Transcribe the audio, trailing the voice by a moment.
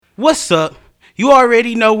What's up? You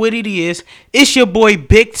already know what it is. It's your boy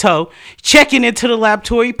Big Toe checking into the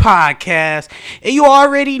Laboratory Podcast. And you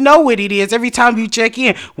already know what it is. Every time you check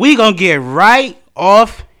in, we gonna get right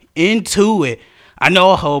off into it. I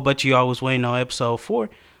know a whole bunch of y'all was waiting on episode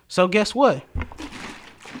 4. So guess what?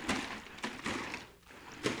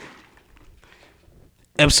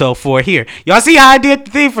 Episode 4 here. Y'all see how I did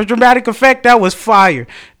the thing for dramatic effect? That was fire.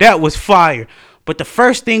 But the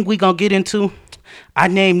first thing we gonna get into, I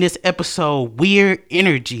named this episode Weird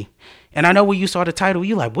Energy. And I know when you saw the title,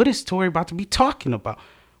 you like, what is Tori about to be talking about?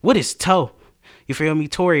 What is Toe? You feel me?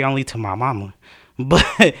 Tori only to my mama. But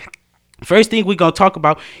first thing we gonna talk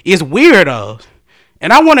about is weirdos.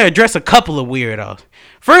 And I want to address a couple of weirdos.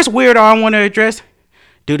 First weirdo I want to address,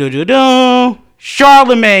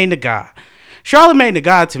 Charlemagne the God. Charlemagne the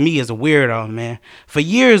God to me is a weirdo, man. For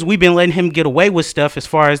years, we've been letting him get away with stuff as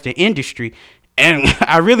far as the industry. And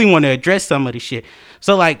I really want to address some of the shit.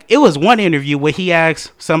 So, like, it was one interview where he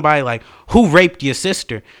asked somebody, like, who raped your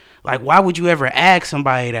sister? Like, why would you ever ask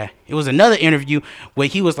somebody that? It was another interview where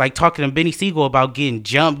he was, like, talking to Benny Siegel about getting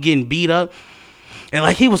jumped, getting beat up. And,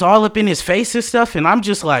 like, he was all up in his face and stuff. And I'm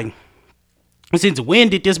just like, since when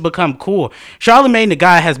did this become cool? Charlemagne the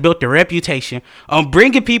God has built a reputation on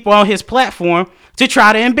bringing people on his platform to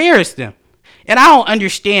try to embarrass them. And I don't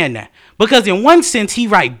understand that. Because in one sense, he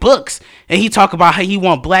write books and he talk about how he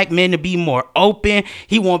want black men to be more open.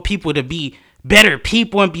 He want people to be better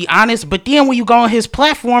people and be honest. But then when you go on his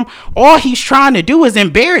platform, all he's trying to do is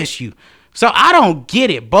embarrass you. So I don't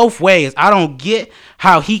get it both ways. I don't get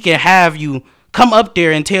how he can have you come up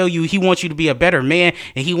there and tell you he wants you to be a better man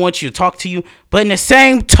and he wants you to talk to you. But in the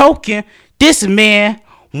same token, this man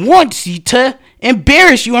wants you to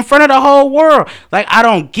embarrass you in front of the whole world. Like, I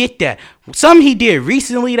don't get that. Something he did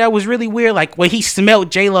recently that was really weird, like when he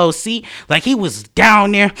smelled J-Lo's seat, like he was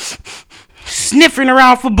down there sniffing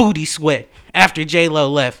around for booty sweat after J-Lo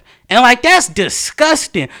left. And like, that's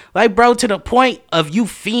disgusting. Like, bro, to the point of you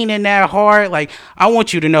fiending that hard. Like, I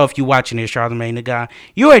want you to know, if you watching this, Charlemagne the God,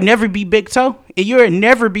 you would never be Big Toe and you would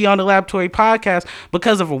never be on the Laboratory Podcast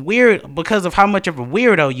because of how much of a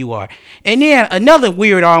weirdo you are. And then another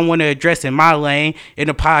weirdo I want to address in my lane, in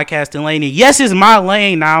the podcasting lane. And yes, it's my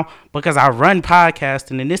lane now because I run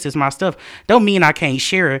podcasting and this is my stuff. Don't mean I can't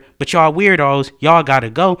share it, but y'all weirdos, y'all gotta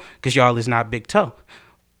go because y'all is not Big Toe.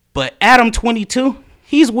 But Adam 22,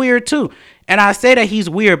 he's weird too. And I say that he's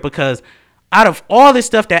weird because out of all the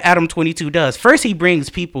stuff that Adam 22 does, first he brings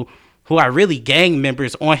people who are really gang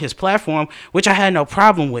members on his platform, which I had no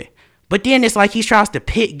problem with. But then it's like he tries to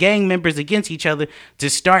pit gang members against each other to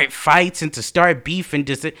start fights and to start beef and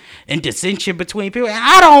dissension between people. And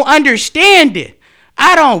I don't understand it.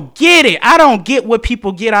 I don't get it. I don't get what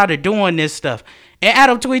people get out of doing this stuff. And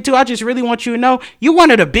Adam 22, I just really want you to know, you're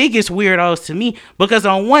one of the biggest weirdos to me, because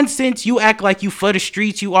on one sense, you act like you for the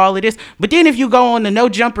streets, you all of this. But then if you go on the No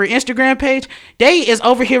Jumper Instagram page, they is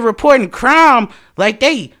over here reporting crime like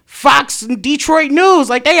they Fox and Detroit News.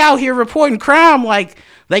 Like, they out here reporting crime like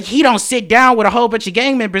he don't sit down with a whole bunch of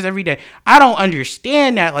gang members every day. I don't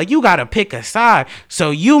understand that. Like, you got to pick a side.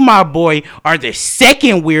 So you, my boy, are the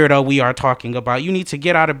second weirdo we are talking about. You need to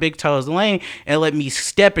get out of Big Toe's lane and let me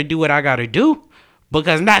step and do what I got to do.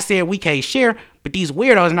 Because not saying we can't share, but these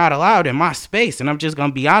weirdos not allowed in my space. And I'm just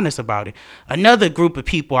going to be honest about it. Another group of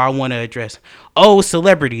people I want to address. Old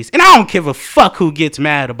celebrities. And I don't give a fuck who gets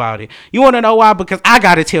mad about it. You want to know why? Because I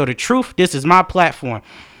got to tell the truth. This is my platform.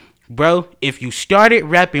 Bro, if you started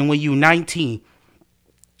rapping when you 19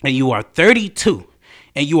 and you are 32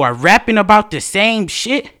 and you are rapping about the same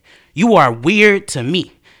shit, you are weird to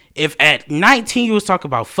me. If at 19 you was talking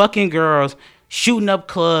about fucking girls, shooting up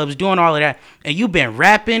clubs, doing all of that, and you've been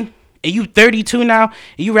rapping, and you 32 now,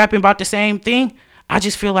 and you rapping about the same thing, I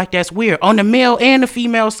just feel like that's weird. On the male and the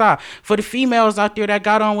female side. For the females out there that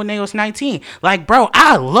got on when they was 19. Like, bro,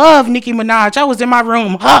 I love Nicki Minaj. I was in my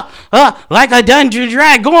room, like a dungeon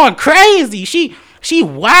drag, going crazy. She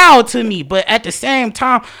wild to me, but at the same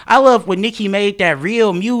time, I love when Nicki made that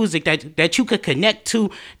real music that you could connect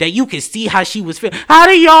to, that you could see how she was feeling. How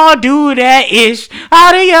do y'all do that ish?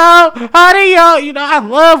 How do y'all, you know, I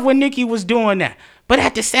love when Nicki was doing that. But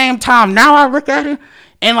at the same time, now I look at her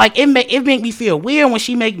and like it make me feel weird when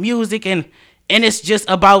she make music and it's just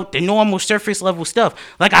about the normal surface level stuff.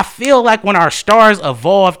 Like, I feel like when our stars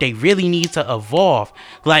evolve, they really need to evolve.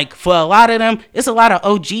 Like, for a lot of them, it's a lot of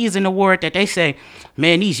OGs in the world that they say,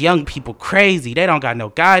 man, these young people crazy. They don't got no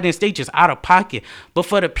guidance. They just out of pocket. But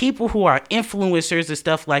for the people who are influencers and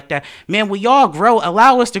stuff like that, man, when y'all grow,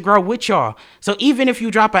 allow us to grow with y'all. So even if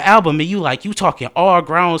you drop an album and you talking all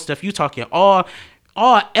grown stuff, you talking all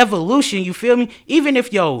evolution, you feel me? Even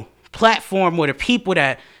if your platform or the people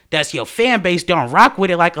that that's your fan base don't rock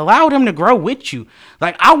with it, like allow them to grow with you.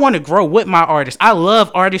 Like I want to grow with my artists. I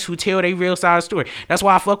love artists who tell their real side story. That's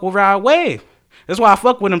why I fuck with Rod Wave. That's why I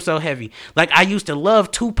fuck with him so heavy. Like I used to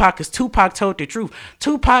love Tupac because Tupac told the truth.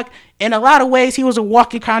 Tupac, in a lot of ways, he was a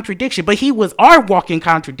walking contradiction, but he was our walking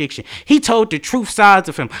contradiction. He told the truth sides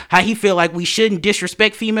of him. How he feel like we shouldn't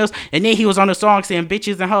disrespect females, and then he was on a song saying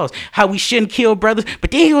bitches and hoes. How we shouldn't kill brothers, but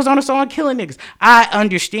then he was on a song killing niggas. I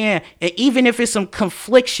understand, and even if it's some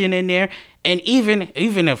confliction in there, and even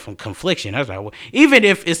if confliction, that's not what. Even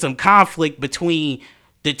if it's some conflict between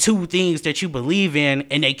the two things that you believe in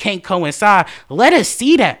and they can't coincide, let us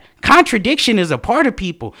see that. Contradiction is a part of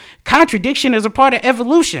people. Contradiction is a part of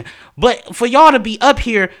evolution. But for y'all to be up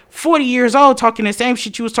here 40 years old talking the same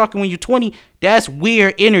shit you was talking when you're 20, that's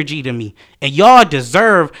weird energy to me. And y'all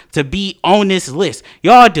deserve to be on this list.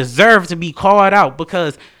 Y'all deserve to be called out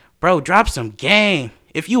because, bro, drop some game.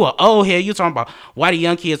 If you are old head, you talking about why the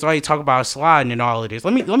young kids always talk about sliding and all of this.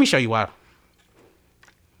 Let me show you why.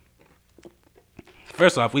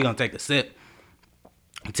 First off, we're going to take a sip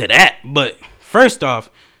to that. But first off,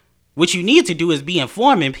 what you need to do is be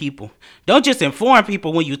informing people. Don't just inform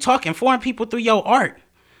people when you talk. Inform people through your art.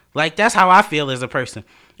 Like, that's how I feel as a person.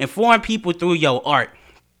 Inform people through your art.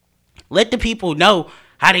 Let the people know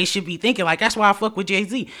how they should be thinking. Like, that's why I fuck with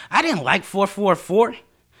Jay-Z. I didn't like 444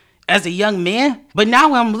 as a young man. But now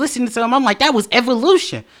when I'm listening to him, I'm like, that was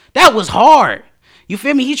evolution. That was hard. You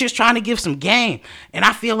feel me? He's just trying to give some game. And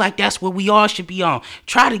I feel like that's what we all should be on.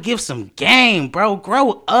 Try to give some game, bro.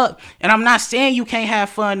 Grow up. And I'm not saying you can't have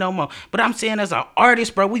fun no more. But I'm saying as an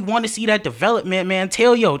artist, bro, we want to see that development, man.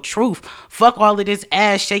 Tell your truth. Fuck all of this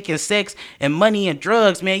ass shaking sex and money and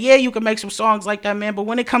drugs, man. Yeah, you can make some songs like that, man. But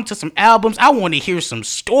when it comes to some albums, I want to hear some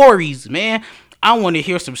stories, man. I want to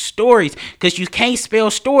hear some stories because you can't spell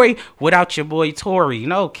story without your boy Tory.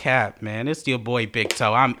 No cap, man. It's your boy Big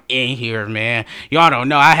Toe. I'm in here, man. Y'all don't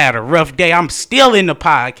know. I had a rough day. I'm still in the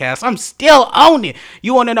podcast. I'm still on it.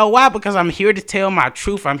 You want to know why? Because I'm here to tell my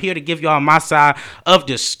truth. I'm here to give y'all my side of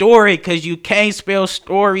the story because you can't spell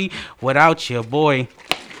story without your boy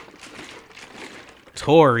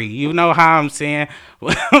Tory. You know how I'm saying?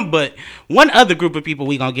 But one other group of people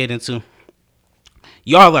we going to get into.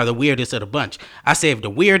 Y'all are the weirdest of the bunch. I saved the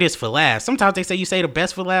weirdest for last. Sometimes they say you say the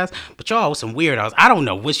best for last, but y'all are some weirdos. I don't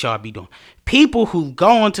know what y'all be doing. People who go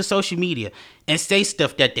onto social media and say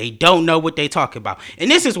stuff that they don't know what they talk about. And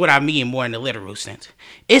this is what I mean more in the literal sense.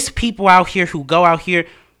 It's people out here who go out here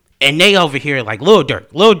and they over here like Lil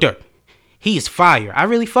Durk. He is fire. I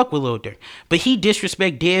really fuck with Lil Durk. But he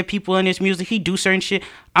disrespect dead people in his music. He do certain shit.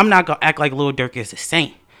 I'm not going to act like Lil Durk is a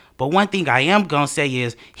saint. But one thing I am going to say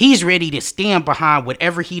is he's ready to stand behind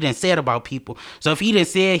whatever he done said about people. So if he done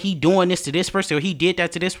said he doing this to this person or he did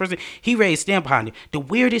that to this person, he ready to stand behind it. The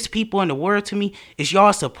weirdest people in the world to me is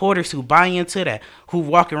y'all supporters who buy into that, who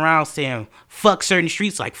walk around saying fuck certain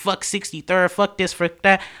streets, like fuck 63rd, fuck this, fuck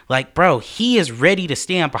that. Like, bro, he is ready to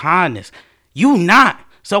stand behind this. You not.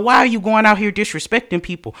 So why are you going out here disrespecting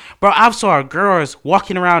people? Bro, I saw girls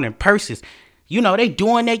walking around in purses. You know, they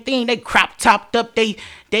doing their thing. They crop topped up. They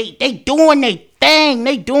doing their thing.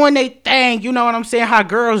 They doing their thing. You know what I'm saying? How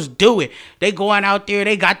girls do it. They going out there.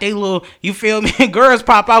 They got their little, you feel me? Girls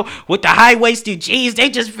pop out with the high-waisted jeans. They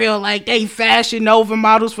just feel like they Fashion Nova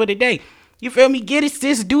models for the day. You feel me? Get it,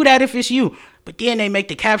 sis. Do that if it's you. But then they make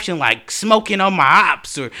the caption like smoking on my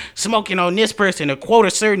ops or smoking on this person or quote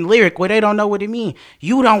a certain lyric where they don't know what it means.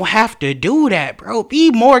 You don't have to do that, bro.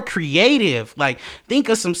 Be more creative. Like, think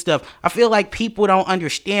of some stuff. I feel like people don't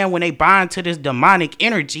understand when they buy into this demonic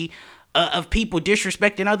energy of people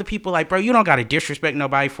disrespecting other people. Like, bro, you don't got to disrespect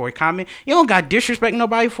nobody for a comment. You don't got to disrespect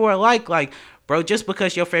nobody for a like. Like, bro, just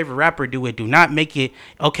because your favorite rapper do it, do not make it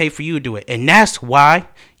okay for you to do it. And that's why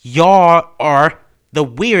y'all are the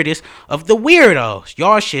weirdest of the weirdos.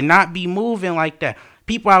 Y'all should not be moving like that.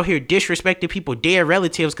 People out here disrespecting people, dead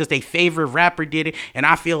relatives, because their favorite rapper did it. And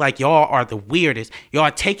I feel like y'all are the weirdest. Y'all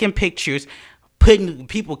are taking pictures, putting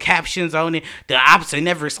people captions on it. The ops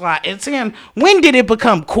never slide. And saying, when did it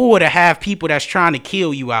become cool to have people that's trying to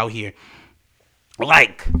kill you out here?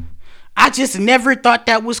 Like, I just never thought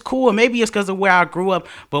that was cool. Maybe it's because of where I grew up,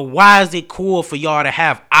 but why is it cool for y'all to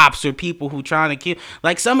have ops or people who trying to kill?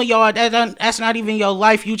 Like, some of y'all, that's not even your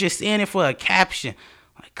life. You just saying it for a caption.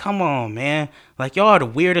 Like, come on, man. Like, y'all are the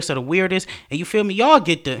weirdest of the weirdest, and you feel me? Y'all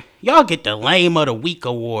get the lame of the week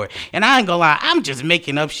award. And I ain't gonna lie, I'm just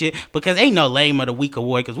making up shit because ain't no lame of the week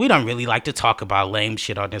award because we don't really like to talk about lame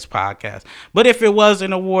shit on this podcast. But if it was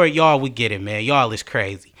an award, y'all would get it, man. Y'all is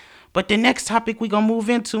crazy. But the next topic we gonna move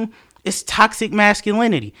into is toxic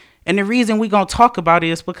masculinity. And the reason we gonna talk about it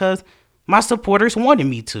is because my supporters wanted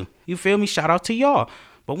me to. You feel me? Shout out to y'all.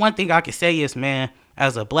 But one thing I can say is, man,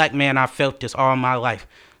 as a black man, I felt this all my life.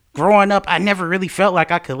 Growing up, I never really felt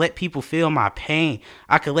like I could let people feel my pain.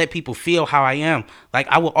 I could let people feel how I am. Like,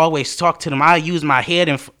 I would always talk to them. I use my head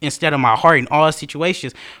instead of my heart in all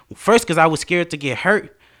situations. First, because I was scared to get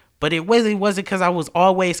hurt. But it really wasn't because I was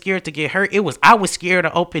always scared to get hurt. It was I was scared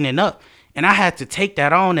of opening up. And I had to take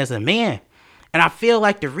that on as a man. And I feel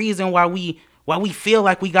like the reason why we feel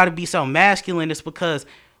like we got to be so masculine is because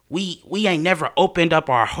we ain't never opened up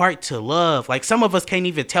our heart to love. Like, some of us can't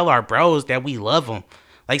even tell our bros that we love them.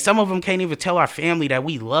 Like, some of them can't even tell our family that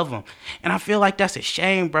we love them. And I feel like that's a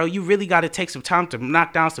shame, bro. You really got to take some time to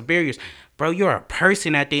knock down some barriers. Bro, you're a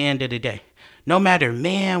person at the end of the day. No matter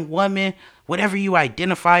man, woman, whatever you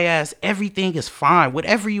identify as, everything is fine.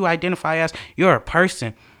 Whatever you identify as, you're a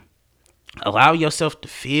person. Allow yourself to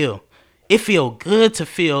feel. It feel good to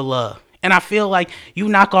feel love. And I feel like you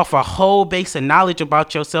knock off a whole base of knowledge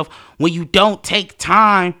about yourself when you don't take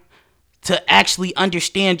time to actually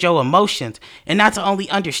understand your emotions. And not to only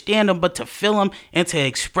understand them, but to feel them and to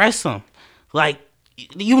express them. Like,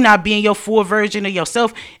 you not being your full version of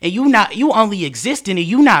yourself, and you only existing and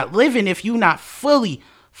you not living if you not fully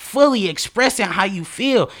expressing how you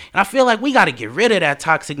feel. And I feel like we got to get rid of that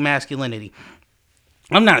toxic masculinity.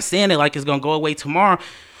 I'm not saying it like it's going to go away tomorrow,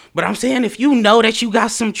 but I'm saying if you know that you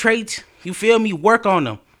got some traits, you feel me, work on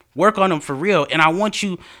them. Work on them for real. And I want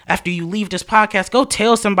you, after you leave this podcast, go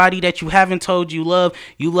tell somebody that you haven't told you love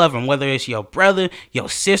them. Whether it's your brother, your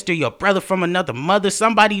sister, your brother from another mother,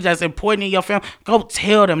 somebody that's important in your family. Go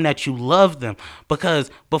tell them that you love them.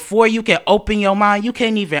 Because before you can open your mind, you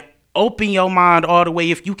can't even open your mind all the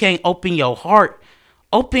way if you can't open your heart.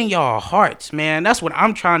 Open your hearts, man. That's what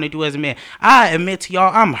I'm trying to do as a man. I admit to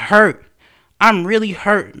y'all, I'm hurt. I'm really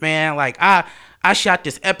hurt, man. Like, I shot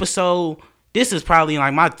this episode. This is probably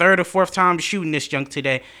like my third or fourth time shooting this junk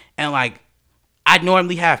today. And like, I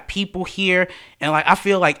normally have people here. And like, I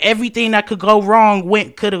feel like everything that could go wrong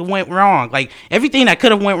could have went wrong. Like, everything that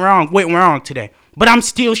could have went wrong today. But I'm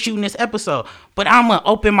still shooting this episode. But I'm going to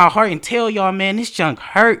open my heart and tell y'all, man, this junk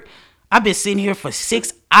hurt. I've been sitting here for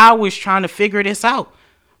 6 hours trying to figure this out.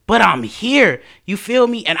 But I'm here, you feel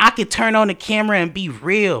me? And I can turn on the camera and be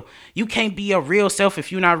real. You can't be your real self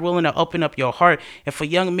if you're not willing to open up your heart. And for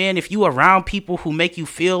young men, if you around people who make you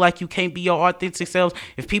feel like you can't be your authentic self,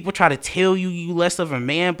 if people try to tell you less of a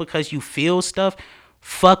man because you feel stuff,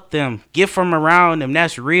 fuck them. Get from around them.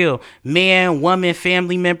 That's real. Man, woman,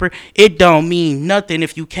 family member, it don't mean nothing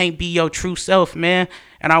if you can't be your true self, man.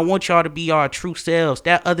 And I want y'all to be y'all true selves.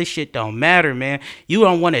 That other shit don't matter, man. You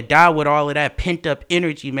don't want to die with all of that pent up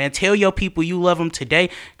energy, man. Tell your people you love them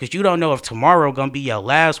today, because you don't know if tomorrow gonna be your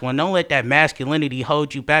last one. Don't let that masculinity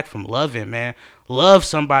hold you back from loving, man. Love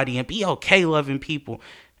somebody and be okay loving people.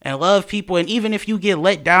 And love people. And even if you get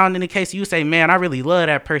let down in the case you say, man, I really love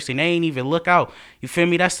that person, they ain't even look out. You feel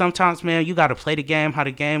me? That's sometimes, man, you got to play the game how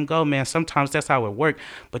the game go, man. Sometimes that's how it works.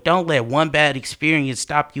 But don't let one bad experience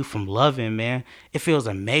stop you from loving, man. It feels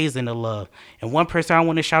amazing to love. And one person I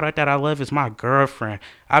want to shout out that I love is my girlfriend.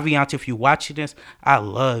 Aviante, if you watching this, I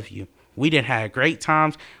love you. We done had great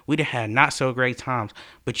times. We done had not so great times.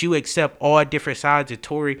 But you accept all different sides of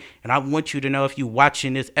Tori. And I want you to know, if you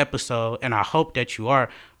watching this episode, and I hope that you are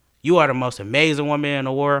the most amazing woman in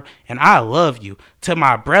the world. And I love you. To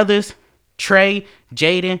my brothers, Trey,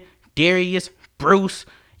 Jaden, Darius, Bruce,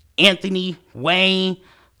 Anthony, Wayne.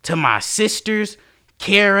 To my sisters,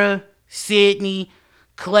 Kara, Sydney,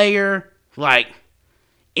 Claire. Like,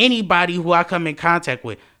 anybody who I come in contact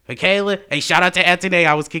with. Michaela, hey, shout out to Anthony.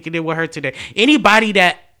 I was kicking it with her today. Anybody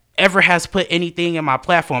that ever has put anything in my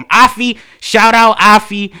platform. Afi, shout out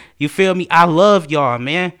Afi. You feel me? I love y'all,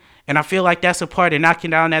 man. And I feel like that's a part of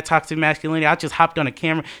knocking down that toxic masculinity. I just hopped on the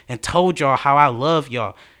camera and told y'all how I love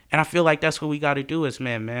y'all. And I feel like that's what we got to do as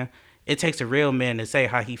men, man. It takes a real man to say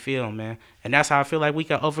how he feel, man. And that's how I feel like we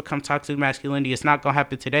can overcome toxic masculinity. It's not going to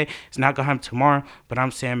happen today. It's not going to happen tomorrow. But I'm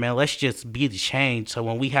saying, man, let's just be the change. So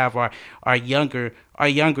when we have our younger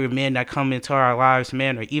men that come into our lives,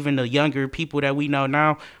 man, or even the younger people that we know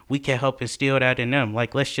now, we can help instill that in them.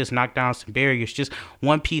 Like, let's just knock down some barriers, just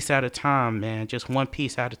one piece at a time, man, just one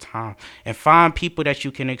piece at a time. And find people that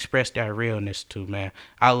you can express that realness to, man.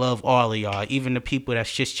 I love all of y'all, even the people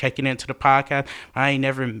that's just checking into the podcast. I ain't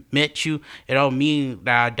never met you. It don't mean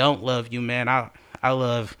that I don't love you, man. I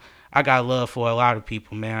got love for a lot of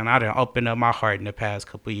people, man. I done opened up my heart in the past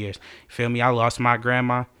couple of years. You feel me? I lost my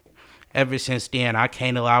grandma. Ever since then, I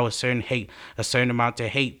can't allow a certain amount of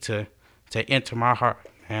hate to enter my heart,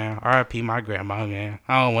 man. R.I.P. my grandma, man.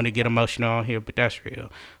 I don't want to get emotional on here, but that's real.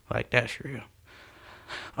 Like, that's real.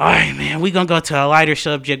 All right, man. We gonna go to a lighter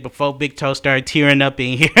subject before Big Toe started tearing up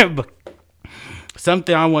in here.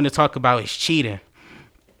 something I want to talk about is cheating.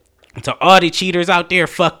 To all the cheaters out there,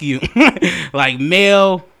 fuck you. Like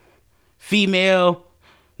male, female,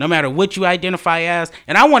 no matter what you identify as.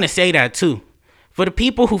 And I want to say that too. For the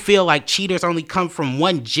people who feel like cheaters only come from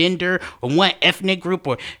one gender or one ethnic group,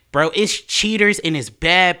 or bro, it's cheaters and it's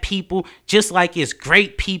bad people, just like it's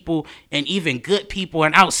great people and even good people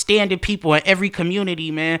and outstanding people in every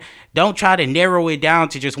community, man. Don't try to narrow it down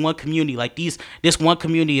to just one community. Like this one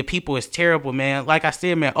community of people is terrible, man. Like I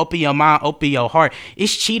said, man, open your mind, open your heart.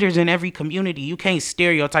 It's cheaters in every community. You can't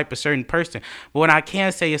stereotype a certain person. But what I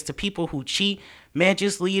can say is to people who cheat, man,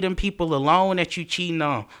 just leave them people alone that you cheating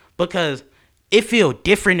on, because it feel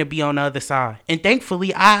different to be on the other side. And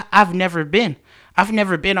thankfully, I've never been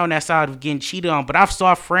on that side of getting cheated on, but I've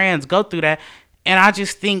saw friends go through that. And I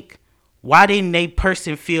just think, why didn't they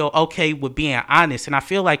person feel okay with being honest? And I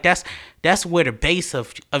feel like that's where the base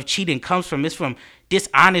of cheating comes from. It's from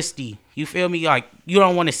dishonesty. You feel me? Like, you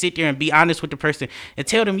don't want to sit there and be honest with the person and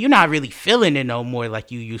tell them you're not really feeling it no more like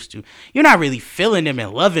you used to. You're not really feeling them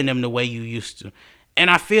and loving them the way you used to. And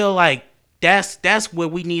I feel like that's where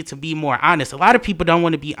we need to be more honest. A lot of people don't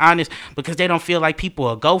want to be honest because they don't feel like people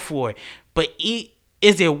will go for it. But is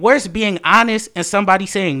it worse being honest and somebody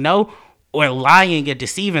saying no, or lying and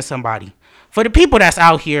deceiving somebody? For the people that's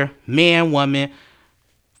out here, man, woman,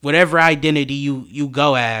 whatever identity you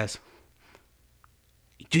go as,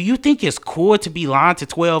 do you think it's cool to be lying to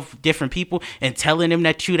 12 different people and telling them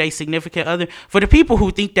that you they significant other? For the people who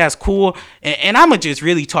think that's cool, and I'ma just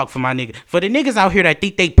really talk for my niggas. For the niggas out here that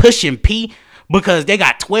think they pushing P because they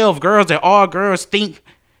got 12 girls and all girls think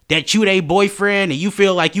that you they boyfriend and you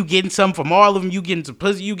feel like you getting something from all of them, you getting some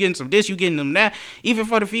pussy, you getting some this, you getting them that. Even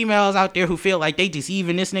for the females out there who feel like they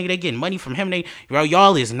deceiving this nigga, they getting money from him, bro,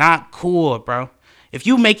 y'all is not cool, bro. If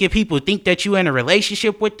you making people think that you in a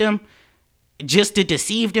relationship with them just to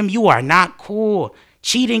deceive them, you are not cool.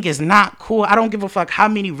 Cheating is not cool. I don't give a fuck how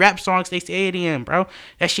many rap songs they say it in, bro.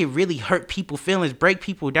 That shit really hurt people's feelings, break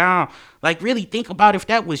people down. Like, really think about if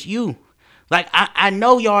that was you. Like, I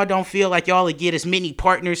know y'all don't feel like y'all would get as many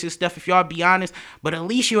partners and stuff if y'all be honest, but at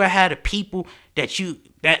least you had a people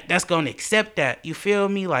that's gonna accept that. You feel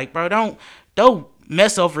me? Like, bro, don't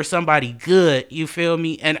mess over somebody good. You feel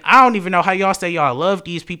me? And I don't even know how y'all say y'all love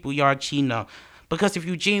these people y'all cheating on. Because if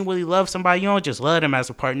you genuinely love somebody, you don't just love them as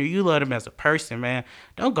a partner. You love them as a person, man.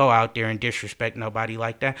 Don't go out there and disrespect nobody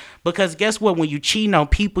like that. Because guess what? When you cheating on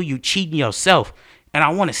people, you cheating yourself. And I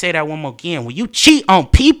want to say that one more again. When you cheat on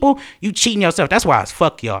people, you cheating yourself. That's why it's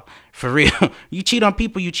fuck y'all. For real. You cheat on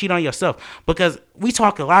people, you cheat on yourself. Because we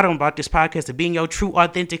talk a lot about this podcast of being your true,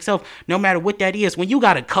 authentic self, no matter what that is. When you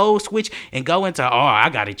got a code switch and go into, I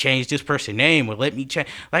got to change this person's name or let me change.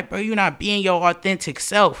 Like, bro, you're not being your authentic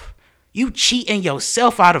self. You cheating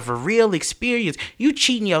yourself out of a real experience. You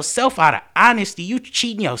cheating yourself out of honesty. You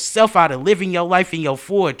cheating yourself out of living your life in your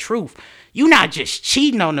full truth. You not just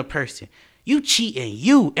cheating on the person. You cheating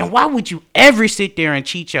you. And why would you ever sit there and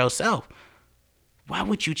cheat yourself? Why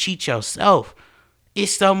would you cheat yourself?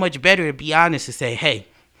 It's so much better to be honest and say, hey,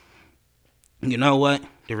 you know what?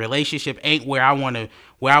 The relationship ain't where I want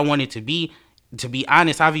it to be. To be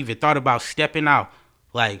honest, I've even thought about stepping out.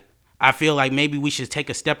 Like, I feel like maybe we should take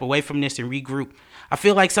a step away from this and regroup. I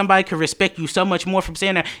feel like somebody could respect you so much more from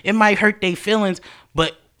saying that. It might hurt their feelings,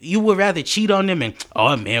 but you would rather cheat on them and,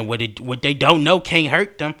 oh man, what they don't know can't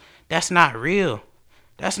hurt them. That's not real.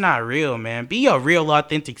 That's not real, man. Be your real,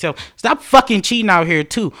 authentic self. Stop fucking cheating out here,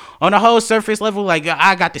 too. On the whole surface level, like,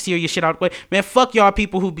 I got the serious shit out the way. Man, fuck y'all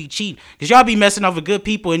people who be cheating. Because y'all be messing over good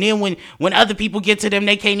people. And then when other people get to them,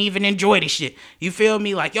 they can't even enjoy the shit. You feel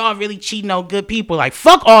me? Like, y'all really cheating on good people. Like,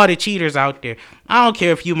 fuck all the cheaters out there. I don't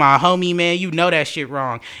care if you my homie, man. You know that shit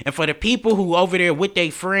wrong. And for the people who over there with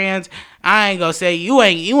their friends, I ain't gonna say you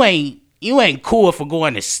ain't cool for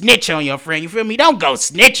going to snitch on your friend. You feel me? Don't go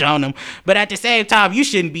snitch on them. But at the same time, you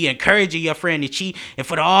shouldn't be encouraging your friend to cheat. And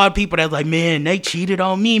for the odd people that's like, man, they cheated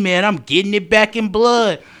on me, man. I'm getting it back in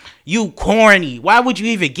blood. You corny. Why would you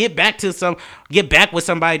even get back with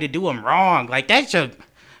somebody to do them wrong? Like, that's your...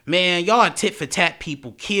 Man, y'all tit for tat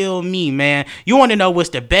people kill me, man. You want to know what's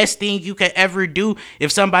the best thing you could ever do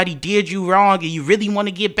if somebody did you wrong and you really want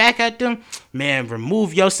to get back at them? Man,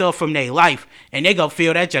 remove yourself from their life and they gonna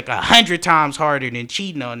feel that just 100 times harder than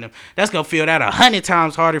cheating on them. That's gonna feel that 100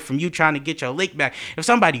 times harder from you trying to get your lick back. If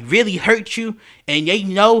somebody really hurt you and they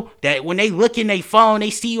know that when they look in their phone, they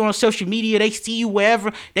see you on social media, they see you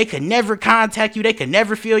wherever, they could never contact you, they could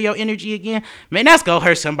never feel your energy again, man, that's gonna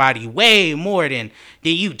hurt somebody way more than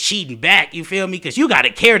you cheating back, you feel me? Because you got to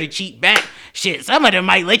care to cheat back. Shit, some of them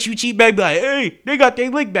might let you cheat back, be like, hey, they got their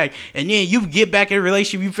lick back. And then you get back in a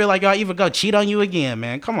relationship, you feel like y'all even go cheat on you again,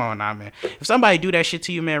 man. Come on now, man. If somebody do that shit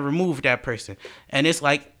to you, man, remove that person. And it's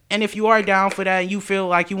like, and if you are down for that and you feel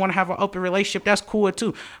like you want to have an open relationship, that's cool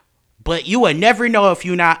too. But you will never know if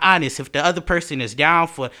you're not honest, if the other person is down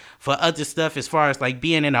for other stuff as far as like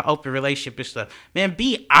being in an open relationship and stuff. Man,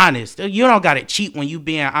 be honest. You don't got to cheat when you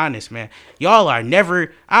being honest, man. Y'all are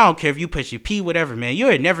never, I don't care if you put your P, whatever, man.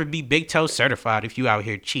 You'll never be big toe certified if you out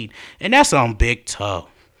here cheating. And that's on big toe.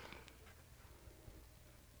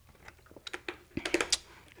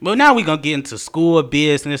 Well, now we're going to get into school,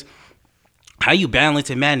 business, how you balance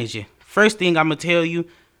and manage it. First thing I'm going to tell you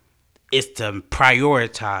is to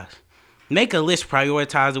prioritize. Make a list,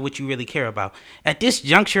 prioritize what you really care about. At this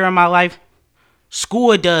juncture in my life,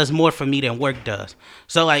 school does more for me than work does.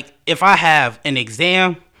 So, like, if I have an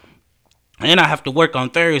exam and I have to work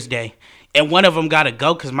on Thursday, and one of them got to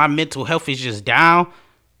go because my mental health is just down,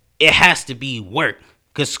 it has to be work.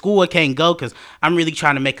 Because school can't go because I'm really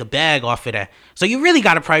trying to make a bag off of that. So, you really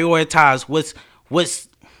got to prioritize what's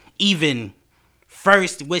even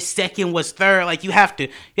first, what's second, what's third. Like, you have to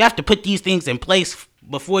put these things in place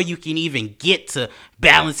before you can even get to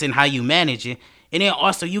balancing how you manage it. And then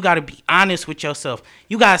also, you got to be honest with yourself.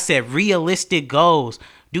 You got to set realistic goals.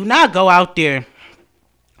 Do not go out there.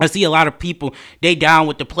 I see a lot of people, they down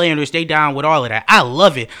with the planners, they down with all of that. I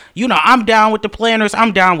love it. You know, I'm down with the planners,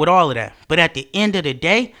 I'm down with all of that. But at the end of the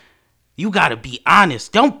day, you got to be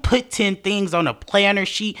honest. Don't put 10 things on a planner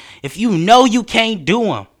sheet if you know you can't do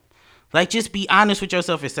them. Like, just be honest with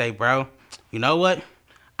yourself and say, bro, you know what?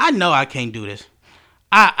 I know I can't do this.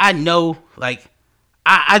 I know, like,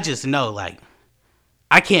 I just know, like,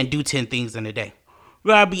 I can't do 10 things in a day. You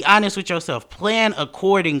gotta be honest with yourself. Plan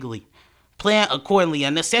accordingly.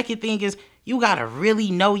 And the second thing is, you gotta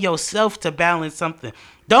really know yourself to balance something.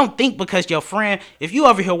 Don't think because your friend, if you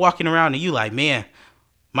over here walking around and you like, man,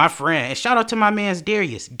 my friend, and shout out to my man's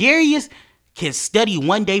Darius. Darius can study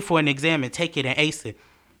one day for an exam and take it and ace it.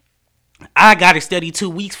 I got to study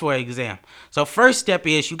 2 weeks for an exam. So first step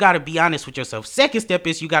is you got to be honest with yourself. Second step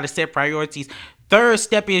is you got to set priorities. Third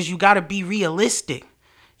step is you got to be realistic.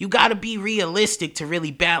 You got to be realistic to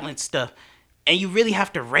really balance stuff. And you really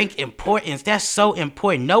have to rank importance. That's so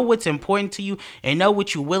important. Know what's important to you and know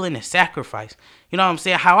what you're willing to sacrifice. You know what I'm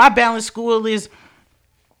saying? How I balance school is,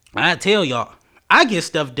 I tell y'all, I get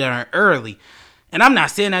stuff done early. And I'm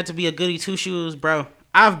not saying that to be a goody two shoes, bro.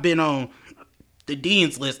 I've been on the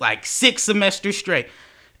dean's list like 6 semesters straight.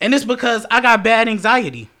 And it's because I got bad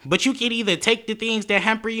anxiety. But you can either take the things that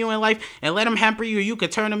hamper you in life and let them hamper you, or you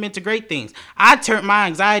could turn them into great things. I turned my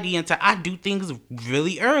anxiety into I do things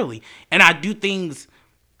really early. And I do things,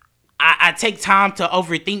 I take time to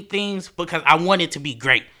overthink things because I want it to be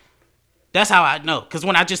great. That's how I know. Because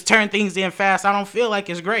when I just turn things in fast, I don't feel like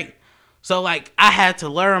it's great. So, like, I had to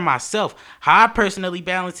learn myself. How I personally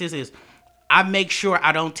balance this is I make sure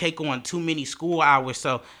I don't take on too many school hours.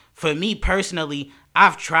 So, for me personally,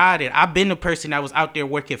 I've tried it. I've been the person that was out there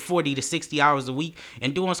working 40 to 60 hours a week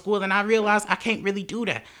and doing school, and I realized I can't really do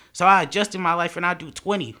that. So I adjusted my life and I do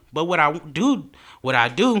 20. But what I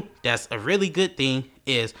do that's a really good thing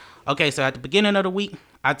is, okay, so at the beginning of the week,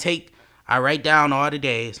 I write down all the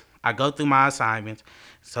days. I go through my assignments.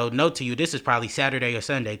 So note to you, this is probably Saturday or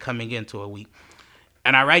Sunday coming into a week.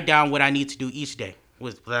 And I write down what I need to do each day.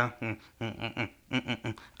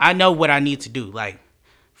 I know what I need to do, like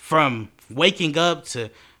from waking up to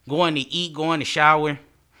going to eat, going to shower,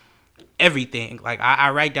 everything. Like I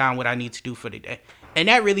write down what I need to do for the day. And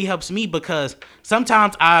that really helps me because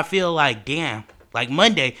sometimes I feel like, damn, like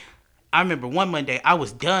Monday, I remember one Monday, I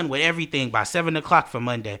was done with everything by 7 o'clock for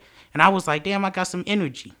Monday. And I was like, damn, I got some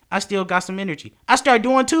energy. I still got some energy. I started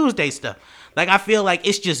doing Tuesday stuff. Like, I feel like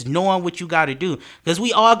it's just knowing what you got to do. Because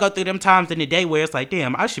we all go through them times in the day where it's like,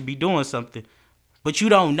 damn, I should be doing something. But you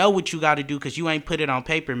don't know what you got to do because you ain't put it on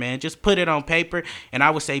paper, man. Just put it on paper. And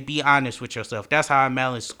I would say be honest with yourself. That's how I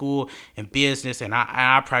balance school and business. And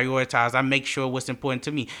I prioritize. I make sure what's important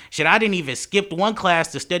to me. Shit, I didn't even skip one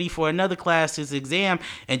class to study for another class's exam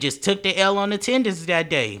and just took the L on attendance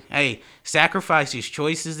that day. Hey, sacrifices,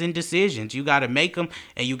 choices, and decisions. You got to make them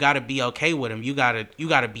and you got to be okay with them. You got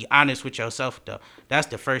to be honest with yourself, though. That's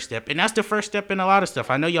the first step. And that's the first step in a lot of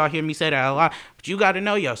stuff. I know y'all hear me say that a lot, but you got to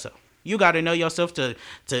know yourself. You got to know yourself to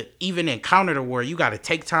even encounter the world. You got to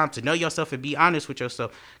take time to know yourself and be honest with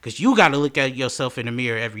yourself because you got to look at yourself in the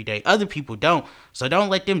mirror every day. Other people don't. So don't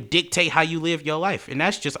let them dictate how you live your life. And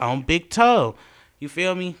that's just on big toe. You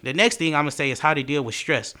feel me? The next thing I'm going to say is how to deal with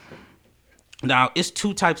stress. Now, it's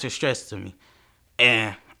 2 types of stress to me.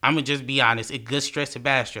 And I'm going to just be honest. It's good stress and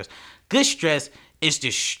bad stress. Good stress is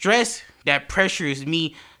the stress that pressures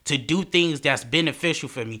me to do things that's beneficial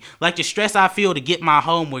for me. Like the stress I feel to get my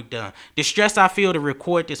homework done. The stress I feel to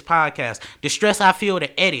record this podcast. The stress I feel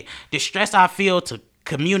to edit. The stress I feel to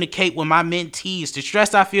communicate with my mentees. The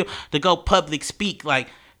stress I feel to go public speak. Like,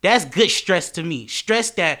 that's good stress to me. Stress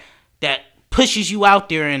that pushes you out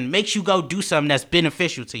there and makes you go do something that's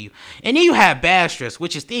beneficial to you. And then you have bad stress,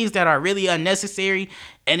 which is things that are really unnecessary,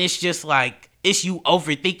 and it's just like, it's you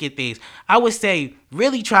overthinking things. I would say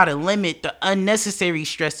really try to limit the unnecessary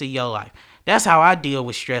stress in your life. That's how I deal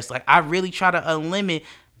with stress. Like, I really try to eliminate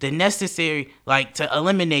the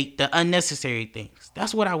unnecessary things.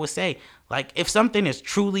 That's what I would say. Like, if something is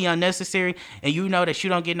truly unnecessary and you know that you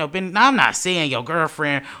don't get no benefit, now I'm not saying your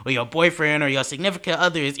girlfriend or your boyfriend or your significant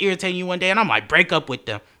other is irritating you one day and I might break up with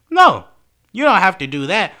them. No, you don't have to do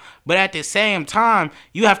that. But at the same time,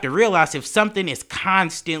 you have to realize if something is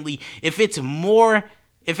constantly, if it's more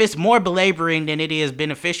belaboring than it is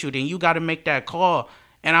beneficial, then you got to make that call.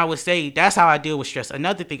 And I would say that's how I deal with stress.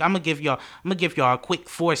 Another thing, I'm gonna give y'all a quick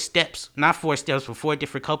 4 steps, not 4 steps, but 4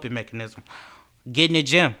 different coping mechanisms. Get in the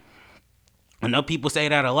gym. I know people say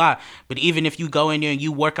that a lot, but even if you go in there and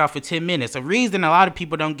you work out for 10 minutes, a reason a lot of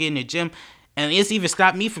people don't get in the gym, and it's even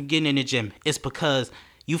stopped me from getting in the gym, it's because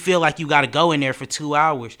you feel like you got to go in there for 2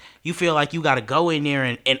 hours. You feel like you got to go in there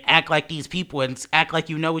and act like these people and act like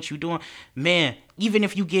you know what you're doing. Man, even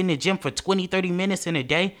if you get in the gym for 20, 30 minutes in a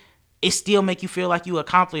day, it still make you feel like you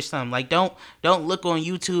accomplished something. Like, don't look on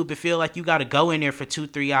YouTube and feel like you got to go in there for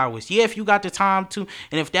 2-3 hours. Yeah, if you got the time to,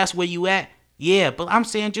 and if that's where you at, yeah, but I'm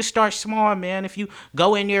saying just start small, man. If you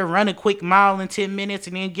go in there, run a quick mile in 10 minutes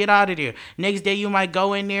and then get out of there. Next day you might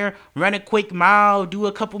go in there, run a quick mile, do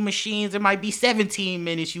a couple machines. It might be 17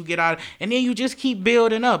 minutes you get out. And then you just keep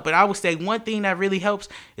building up. But I would say one thing that really helps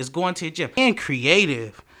is going to the gym. And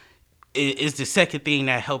creative is the second thing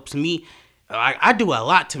that helps me. I do a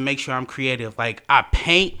lot to make sure I'm creative. Like, I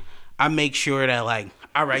paint. I make sure that, like,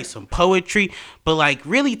 I write some poetry, but like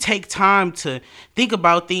really take time to think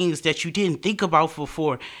about things that you didn't think about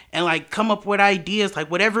before and like come up with ideas,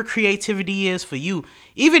 like whatever creativity is for you.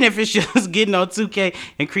 Even if it's just getting on 2K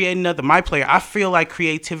and creating another My Player, I feel like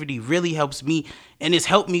creativity really helps me and it's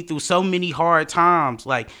helped me through so many hard times.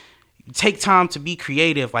 Like, take time to be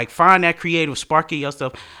creative, like find that creative spark in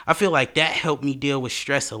yourself. I feel like that helped me deal with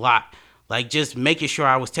stress a lot. Like, just making sure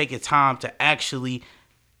I was taking time to actually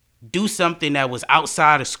do something that was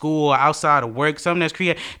outside of school, outside of work, something that's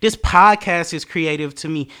creative. This podcast is creative to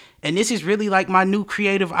me, and this is really like my new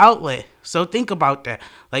creative outlet. So think about that.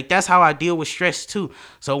 Like, that's how I deal with stress too.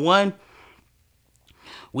 So 1,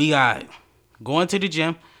 we got going to the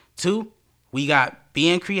gym. 2, we got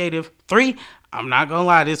being creative. 3, I'm not gonna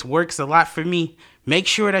lie, this works a lot for me. Make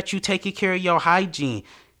sure that you taking care of your hygiene.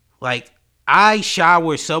 Like, I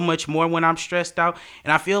shower so much more when I'm stressed out,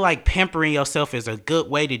 and I feel like pampering yourself is a good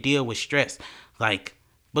way to deal with stress. Like,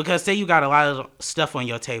 because say you got a lot of stuff on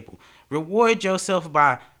your table, reward yourself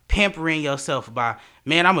by pampering yourself by,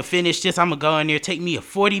 man, I'm gonna finish this, I'm gonna go in there, take me a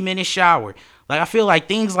 40-minute shower. Like, I feel like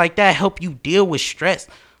things like that help you deal with stress.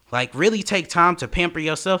 Like, really take time to pamper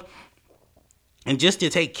yourself and just to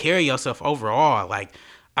take care of yourself overall. Like,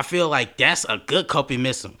 I feel like that's a good coping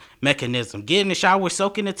mechanism. Get in the shower,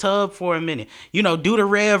 soak in the tub for a minute. You know, do the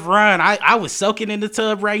Rev run. I was soaking in the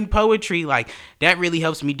tub writing poetry. Like, that really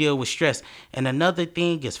helps me deal with stress. And another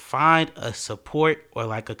thing is find a support or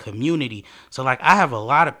like a community. So like, I have a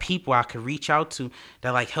lot of people I could reach out to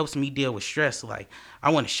that like helps me deal with stress. Like,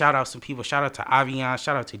 I want to shout out some people. Shout out to Avion.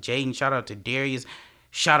 Shout out to Jaden. Shout out to Darius.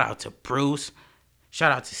 Shout out to Bruce.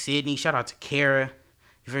 Shout out to Sydney. Shout out to Kara.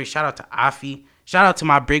 Shout out to Afi. Shout out to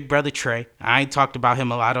my big brother Trey. I ain't talked about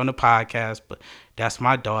him a lot on the podcast, but that's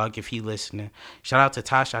my dog if he listening. Shout out to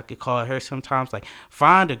Tasha. I could call her sometimes. Like,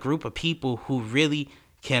 find a group of people who really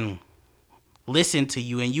can listen to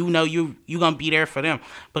you, and you know you gonna be there for them.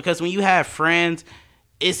 Because when you have friends,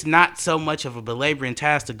 it's not so much of a belaboring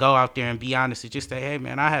task to go out there and be honest and just say, hey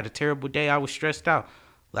man, I had a terrible day. I was stressed out.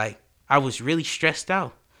 Like, I was really stressed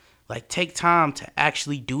out. Like, take time to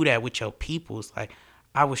actually do that with your peoples. Like,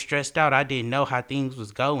 I was stressed out. I didn't know how things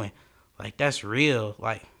was going. Like, that's real.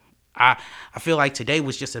 Like, I feel like today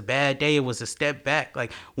was just a bad day. It was a step back.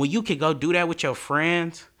 Like, when you can go do that with your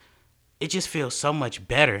friends, it just feels so much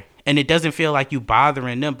better. And it doesn't feel like you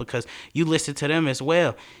bothering them because you listen to them as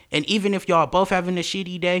well. And even if y'all both having a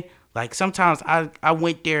shitty day, like, sometimes I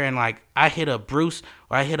went there and like I hit up Bruce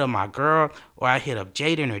or I hit up my girl or I hit up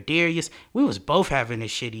Jaden or Darius. We was both having a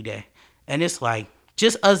shitty day. And it's like,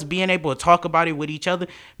 just us being able to talk about it with each other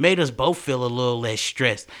made us both feel a little less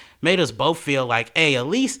stressed. Made us both feel like, hey, at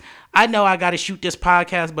least I know I got to shoot this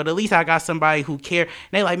podcast, but at least I got somebody who care. And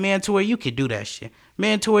they like, man, Tori, you could do that shit.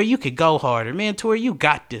 Man, Tori, you could go harder. Man, Tori, you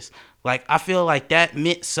got this. Like, I feel like that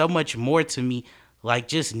meant so much more to me. Like,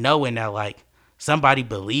 just knowing that, like, somebody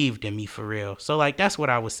believed in me for real. So, like, that's what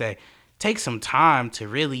I would say. Take some time to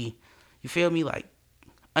really, you feel me, like,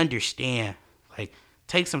 understand. Like,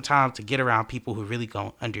 take some time to get around people who really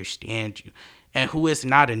gonna understand you. And who it's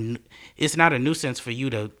not a nuisance for you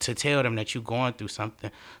to tell them that you're going through something.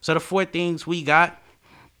 So the 4 things we got: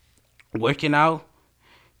 working out,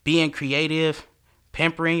 being creative,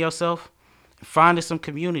 pampering yourself, finding some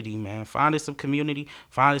community, man. Finding some community,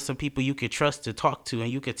 finding some people you could trust to talk to, and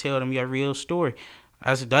you could tell them your real story.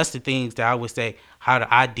 That's the things that I would say, how do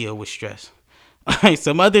I deal with stress.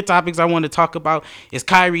 Some other topics I want to talk about is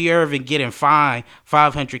Kyrie Irving getting fined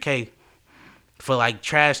 $500K for like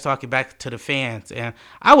trash talking back to the fans. And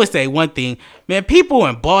I would say one thing, man, people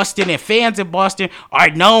in Boston and fans in Boston are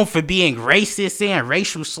known for being racist, saying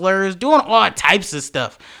racial slurs, doing all types of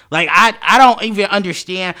stuff. Like, I don't even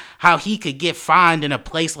understand how he could get fined in a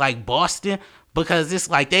place like Boston, because it's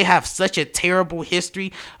like they have such a terrible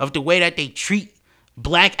history of the way that they treat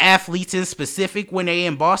black athletes in specific when they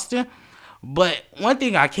in Boston. But one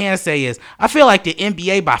thing I can say is I feel like the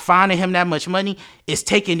NBA, by fining him that much money, is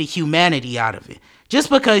taking the humanity out of it. Just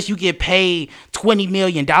because you get paid $20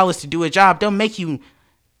 million to do a job don't make you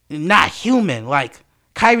not human. Like,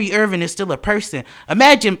 Kyrie Irving is still a person.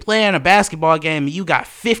 Imagine playing a basketball game and you got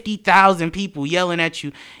 50,000 people yelling at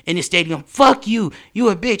you in the stadium. Fuck you. You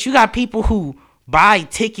a bitch. You got people who buy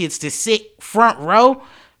tickets to sit front row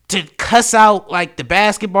to cuss out like the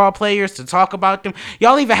basketball players, to talk about them.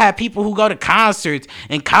 Y'all even have people who go to concerts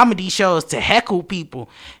and comedy shows to heckle people.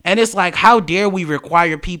 And it's like, how dare we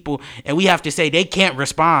require people and we have to say they can't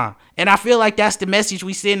respond. And I feel like that's the message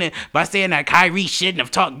we sending by saying that Kyrie shouldn't have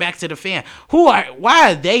talked back to the fan. Why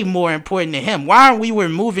are they more important than him? Why aren't we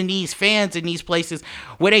removing these fans in these places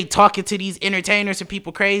where they talking to these entertainers and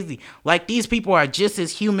people crazy? Like, these people are just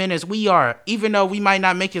as human as we are, even though we might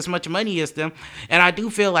not make as much money as them. And I do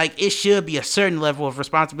feel like it should be a certain level of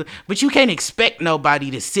responsibility. But you can't expect nobody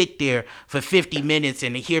to sit there for 50 minutes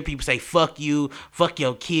and to hear people say, fuck you, fuck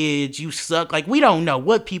your kids, you suck. Like, we don't know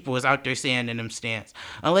what people is out there saying in them stands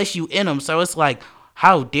unless you in them. So it's like,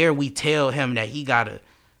 how dare we tell him that he gotta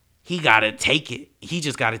take it. He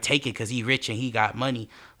just gotta take it because he rich and he got money.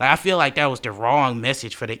 Like, I feel like that was the wrong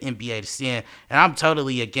message for the NBA to send, and I'm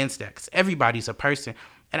totally against that because everybody's a person.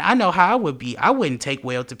 And I know how I would be. I wouldn't take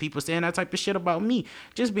well to people saying that type of shit about me.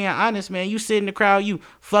 Just being honest, man. You sit in the crowd, you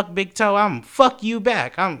fuck Big Toe, I'm fuck you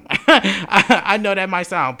back. I know that might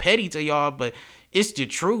sound petty to y'all, but it's the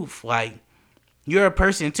truth. Like, you're a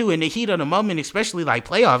person too. In the heat of the moment, especially like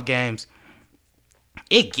playoff games,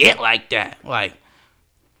 it get like that. Like,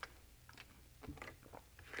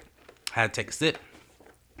 I had to take a sip,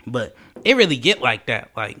 but it really get like that.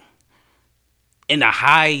 Like, in a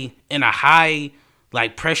high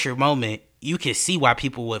like pressure moment, you can see why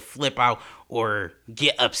people would flip out or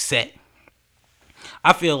get upset.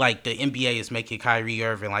 I feel like the NBA is making Kyrie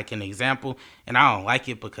Irving like an example, and I don't like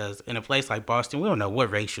it because in a place like Boston, we don't know what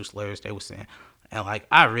racial slurs they were saying. And like,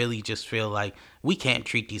 I really just feel like we can't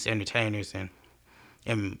treat these entertainers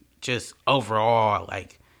and just overall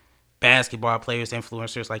like basketball players,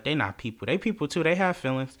 influencers, like they not people. They people too. They have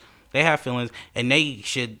feelings. And they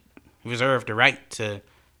should reserve the right to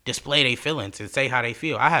display their feelings and say how they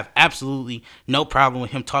feel. I have absolutely no problem with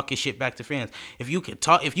him talking shit back to fans. If you could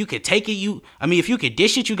take it, if you could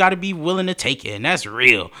dish it, you got to be willing to take it. And that's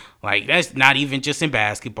real. Like, that's not even just in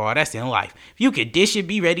basketball. That's in life. If you could dish it,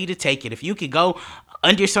 be ready to take it. If you could go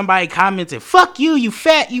under somebody comments and fuck you, you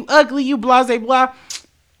fat, you ugly, you blah, blah, blah.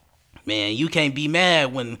 Man, you can't be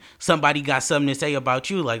mad when somebody got something to say about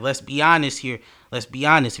you. Like, let's be honest here. Let's be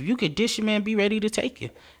honest. If you could dish it, man, be ready to take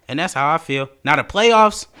it. And that's how I feel. Now, the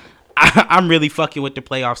playoffs, I'm really fucking with the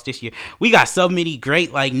playoffs this year. We got so many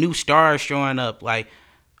great, like, new stars showing up. Like,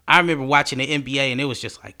 I remember watching the NBA, and it was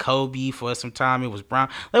just, like, Kobe for some time. It was Brown.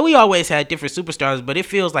 Like, we always had different superstars, but it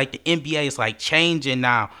feels like the NBA is, like, changing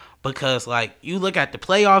now. Because, like, you look at the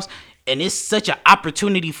playoffs, and it's such an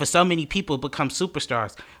opportunity for so many people to become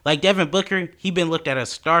superstars. Like Devin Booker, he been looked at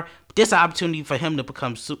as a star. But this is an opportunity for him to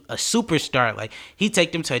become a superstar. Like, he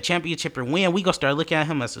take them to a championship and win. We gonna start looking at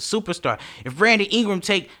him as a superstar. If Brandon Ingram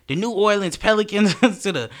take the New Orleans Pelicans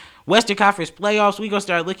to the Western Conference playoffs, we gonna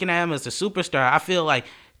start looking at him as a superstar. I feel like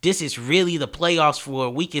this is really the playoffs for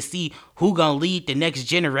we can see who gonna lead the next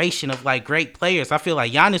generation of like great players. I feel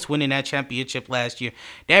like Giannis winning that championship last year,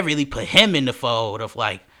 that really put him in the fold of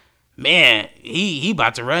like, man, he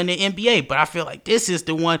about to run the NBA. But I feel like this is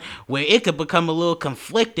the one where it could become a little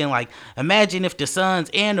conflicting. Like, imagine if the Suns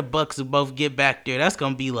and the Bucks will both get back there. That's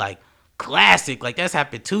gonna be like classic. Like, that's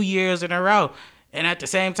happened 2 years in a row. And at the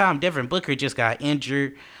same time, Devin Booker just got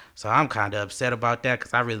injured. So I'm kind of upset about that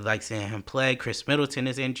because I really like seeing him play. Chris Middleton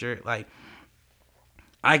is injured. Like,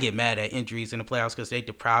 I get mad at injuries in the playoffs because they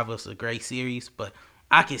deprive us of a great series. But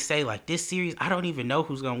I can say, like, this series, I don't even know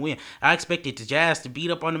who's going to win. I expected the Jazz to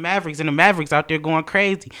beat up on the Mavericks, and the Mavericks out there going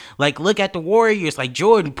crazy. Like, look at the Warriors. Like,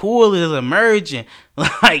 Jordan Poole is emerging.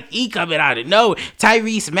 Like, he coming out of nowhere.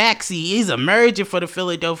 Tyrese Maxey is emerging for the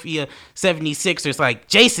Philadelphia 76ers. Like,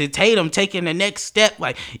 Jason Tatum taking the next step.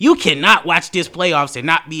 Like, you cannot watch this playoffs and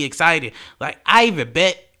not be excited. Like, I even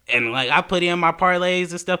bet and like I put in my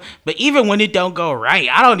parlays and stuff. But even when it don't go right,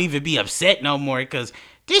 I don't even be upset no more because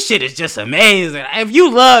this shit is just amazing. If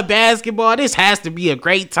you love basketball, this has to be a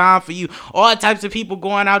great time for you. All types of people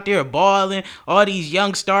going out there balling, all these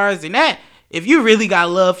young stars and that. If you really got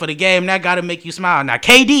love for the game, that gotta make you smile. Now,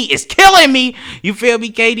 KD is killing me. You feel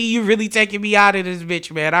me, KD? You really taking me out of this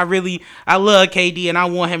bitch, man. I love KD, and I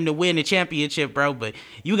want him to win the championship, bro. But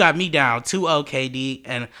you got me down 2-0, KD,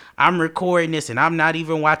 and I'm recording this, and I'm not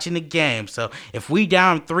even watching the game. So if we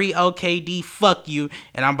down 3-0, KD, fuck you,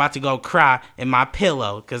 and I'm about to go cry in my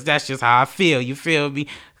pillow, because that's just how I feel. You feel me?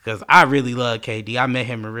 Because I really love KD. I met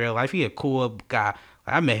him in real life. He a cool guy.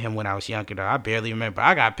 I met him when I was younger, though. I barely remember.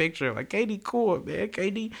 I got a picture of like, KD cool, man.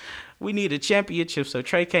 KD, we need a championship so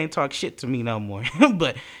Trey can't talk shit to me no more.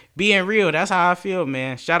 But being real, that's how I feel,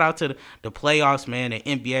 man. Shout out to the playoffs, man. The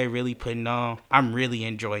NBA really putting on. I'm really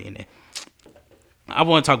enjoying it. I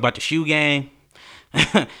want to talk about the shoe game.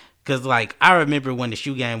 Because, like, I remember when the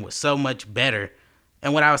shoe game was so much better.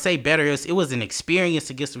 And when I would say better, it was an experience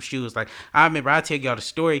to get some shoes. Like, I remember, I'll tell y'all the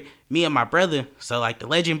story, me and my brother, so, like, the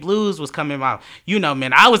Legend Blues was coming out. You know,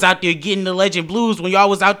 man, I was out there getting the Legend Blues when y'all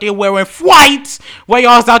was out there wearing flights. Where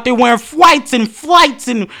y'all was out there wearing flights and flights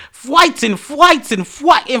and flights and flights and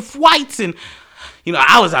flights and, you know,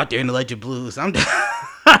 I was out there in the Legend Blues.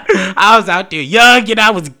 I was out there young and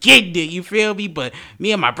I was getting it, you feel me? But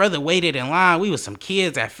me and my brother waited in line. We was some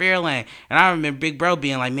kids at Fairlane. And I remember Big Bro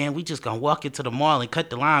being like, man, we just gonna walk into the mall and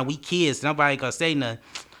cut the line. We kids. Nobody gonna say nothing.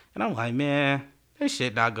 And I'm like, man, this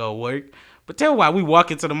shit not gonna work. But tell me why we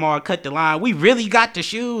walk into the mall and cut the line. We really got the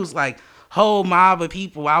shoes. Like, whole mob of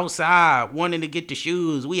people outside wanting to get the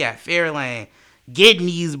shoes. We at Fairlane getting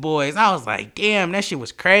these boys. I was like, damn, that shit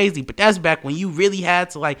was crazy. But that's back when you really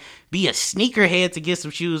had to like be a sneakerhead to get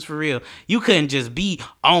some shoes for real. You couldn't just be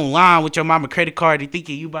online with your mama credit card and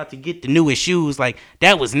thinking you about to get the newest shoes. Like,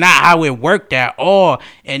 that was not how it worked at all.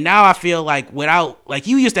 And now I feel like without, like,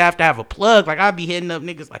 you used to have a plug. Like, I'd be hitting up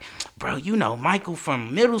niggas like, bro, you know Michael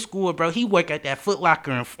from middle school, bro. He work at that Foot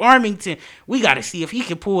Locker in Farmington. We got to see if he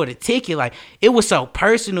can pull the ticket. Like, it was so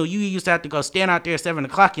personal. You used to have to go stand out there at 7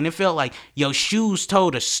 o'clock and it felt like your shoes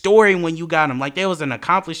told a story when you got them. Like, there was an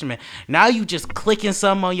accomplishment. Now you just clicking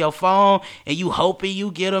something on your phone and you hoping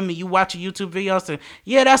you get them and you watching YouTube videos. And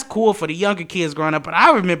yeah, that's cool for the younger kids growing up. But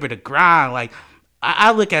I remember the grind. Like,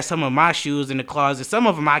 I look at some of my shoes in the closet. Some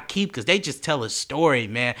of them I keep because they just tell a story,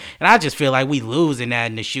 man. And I just feel like we losing that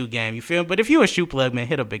in the shoe game. You feel me? But if you a shoe plug, man,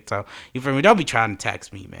 hit a big toe. You feel me? Don't be trying to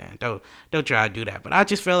text me, man. Don't try to do that. But I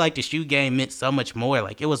just feel like the shoe game meant so much more.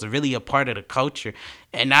 Like, it was really a part of the culture.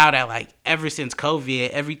 And now that, like, ever since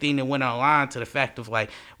COVID, everything that went online to the fact of,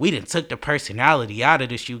 like, we done took the personality out of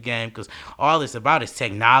the shoe game because all it's about is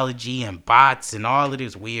technology and bots and all of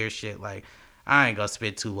this weird shit. Like, I ain't gonna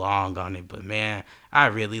spend too long on it, but man, I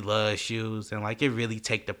really love shoes, and like, it really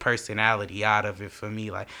take the personality out of it for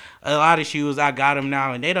me. Like, a lot of shoes, I got them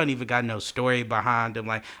now, and they don't even got no story behind them.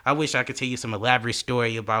 Like, I wish I could tell you some elaborate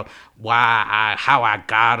story about how I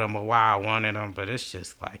got them or why I wanted them, but it's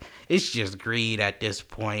just like, it's just greed at this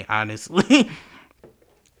point, honestly.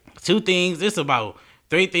 Three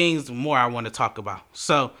things more I want to talk about.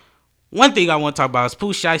 So, one thing I want to talk about is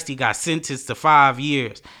Pooh Shiesty got sentenced to 5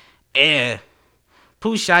 years, and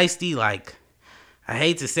Pooh Shiesty, like, I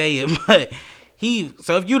hate to say it, but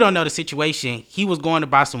so if you don't know the situation, he was going to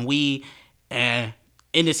buy some weed, and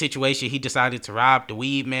in this situation, he decided to rob the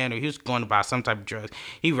weed man, or he was going to buy some type of drugs.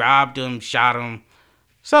 He robbed him, shot him,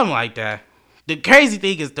 something like that. The crazy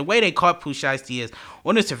thing is, the way they caught Pooh Shiesty is,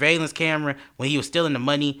 on the surveillance camera, when he was stealing the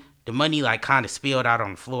money, like, kind of spilled out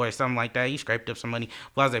on the floor or something like that. He scraped up some money,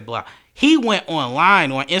 blah, blah, blah. He went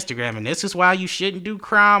online on Instagram, and this is why you shouldn't do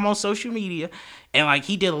crime on social media. And, like,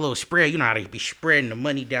 he did a little spread. You know how they be spreading the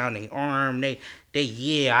money down their arm.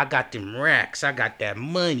 Yeah, I got them racks. I got that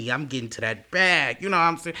money. I'm getting to that bag. You know what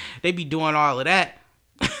I'm saying? They be doing all of that.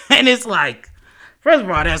 And it's like, First of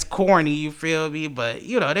all, that's corny, you feel me? But,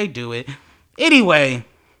 they do it. Anyway,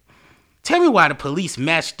 tell me why the police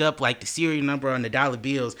matched up like the serial number on the dollar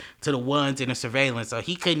bills to the ones in the surveillance, so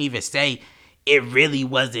he couldn't even say it really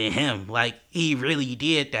wasn't him. Like, he really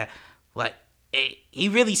did that. Like, he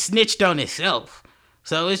really snitched on himself.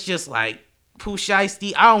 So it's just like, Pooh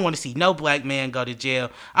Shiesty, I don't want to see no black man go to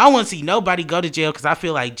jail. I don't want to see nobody go to jail because I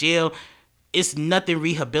feel like jail, it's nothing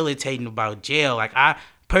rehabilitating about jail. Like, I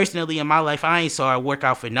personally in my life, I ain't saw it work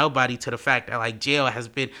out for nobody, to the fact that like jail has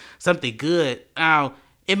been something good. Now,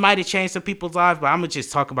 it might have changed some people's lives, but I'm gonna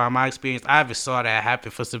just talk about my experience. I haven't saw that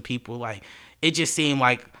happen for some people. Like, it just seemed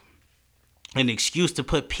like an excuse to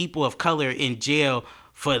put people of color in jail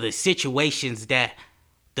for the situations that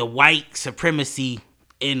the white supremacy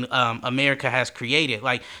in America has created.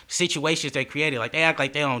 Like, situations they created. Like, they act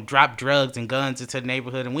like they don't drop drugs and guns into the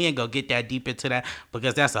neighborhood, and we ain't gonna get that deep into that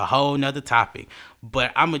because that's a whole nother topic.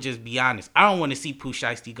 But I'm gonna just be honest. I don't want to see Pooh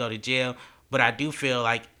Shiesty go to jail, but I do feel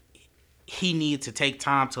like he needs to take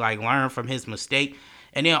time to like learn from his mistake.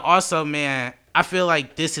 And then also, man, I feel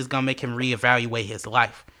like this is gonna make him reevaluate his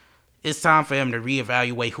life. It's time for him to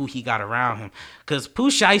reevaluate who he got around him. Because Pooh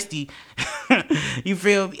Shiesty, you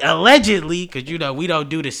feel me? Allegedly, because, we don't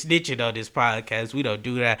do the snitching on this podcast. We don't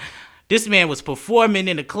do that. This man was performing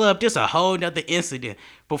in the club. This a whole nother incident.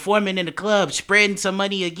 Performing in the club, spreading some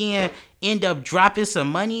money again, end up dropping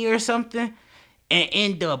some money or something, and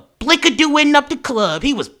end up blickadooing up the club.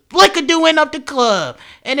 He was blickadooing up the club.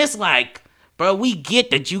 And it's like, bro, we get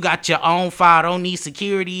that you got your own file, don't need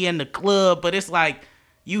security in the club, but it's like,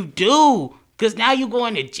 you do, because now you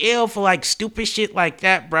going to jail for like stupid shit like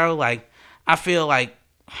that, bro. Like, I feel like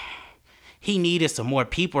he needed some more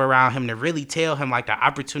people around him to really tell him like the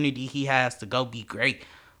opportunity he has to go be great.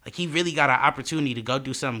 Like, he really got an opportunity to go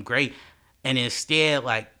do something great, and instead,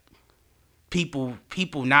 like, people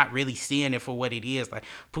not really seeing it for what it is. Like,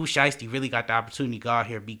 Pooh Shiesty really got the opportunity to go out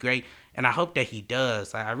here and be great, and I hope that he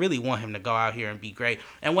does. Like, I really want him to go out here and be great,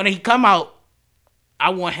 and when he come out, I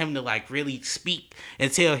want him to like really speak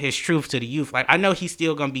and tell his truth to the youth. Like, I know he's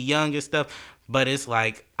still gonna be young and stuff, but it's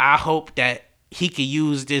like, I hope that he could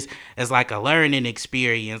use this as like a learning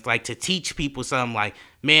experience, like to teach people something. Like,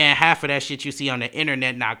 man, half of that shit you see on the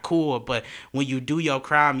internet not cool, but when you do your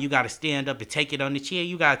crime, you gotta stand up and take it on the chin.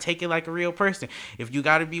 You gotta take it like a real person. If you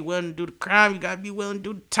gotta be willing to do the crime, you gotta be willing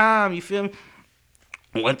to do the time. You feel me?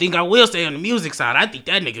 One thing I will say on the music side, I think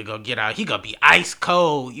that nigga gonna get out. He gonna be ice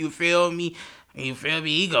cold. You feel me? You feel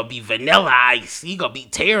me? He gonna be vanilla ice. He gonna be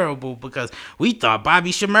terrible, because we thought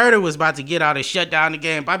Bobby Shmurda was about to get out and shut down the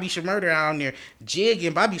game. Bobby Shmurda out there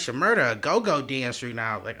jigging. Bobby Shmurda a go-go dancer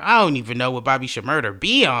now. Like, I don't even know what Bobby Shmurda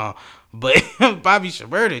be on, but Bobby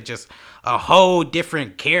Shmurda just a whole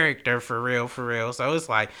different character for real, for real. So it's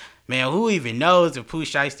like, man, who even knows if Pooh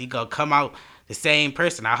Shiesty gonna come out the same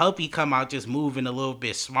person? I hope he come out just moving a little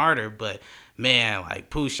bit smarter, but man, like,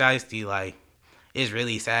 Pooh Shiesty, like, it's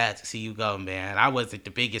really sad to see you go, man. I wasn't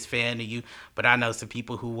the biggest fan of you, but I know some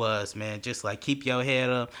people who was, man. Just like, keep your head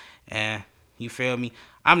up, and you feel me?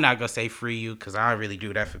 I'm not gonna say free you, because I don't really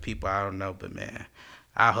do that for people I don't know, but man,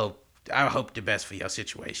 I hope the best for your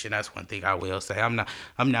situation. That's one thing I will say. I'm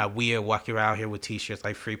not weird walking around here with t-shirts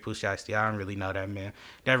like free Pooh Shiesty. I don't really know that man.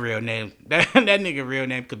 That real name, that nigga real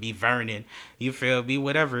name could be Vernon. You feel me?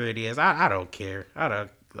 Whatever it is, I don't care. I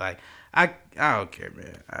don't care,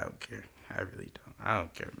 man. I don't care. I really don't. I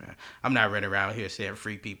don't care, man. I'm not running around here saying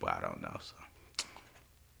free people I don't know. So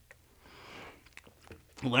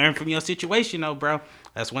learn from your situation, though, bro.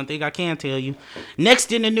 That's one thing I can tell you.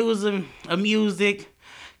 Next in the news of music,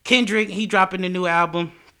 Kendrick, he dropping a new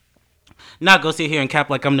album. Not gonna sit here and cap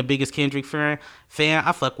like I'm the biggest Kendrick fan.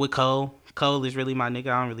 I fuck with Cole. Cole is really my nigga.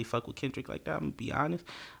 I don't really fuck with Kendrick like that. I'm gonna be honest.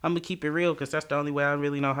 I'm gonna keep it real, because that's the only way I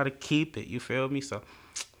really know how to keep it. You feel me? So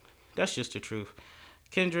that's just the truth.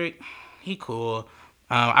 Kendrick, he cool.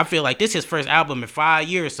 I feel like this is his first album in 5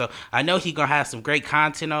 years, so I know he gonna have some great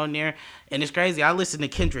content on there. And it's crazy. I listen to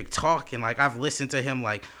Kendrick talk, and like, I've listened to him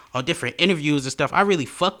like on different interviews and stuff. I really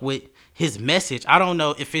fuck with his message. I don't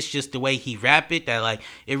know if it's just the way he rap it that like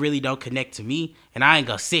it really don't connect to me. And I ain't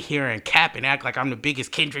gonna sit here and cap and act like I'm the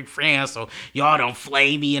biggest Kendrick fan, so y'all don't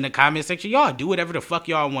flame me in the comment section. Y'all do whatever the fuck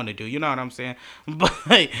y'all want to do. You know what I'm saying?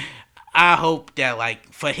 But I hope that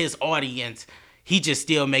like for his audience, he just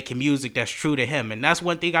still making music that's true to him. And that's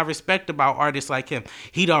one thing I respect about artists like him.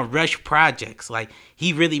 He don't rush projects. Like,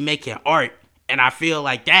 he really making art And I feel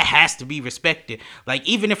like that has to be respected. Like,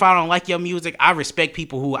 even if I don't like your music, I respect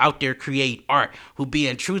people who out there create art, who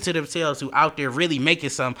being true to themselves, who out there really making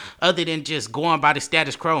something other than just going by the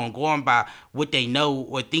status quo and going by what they know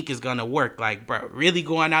or think is gonna work. Like, bro, really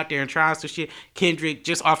going out there and trying some shit. Kendrick,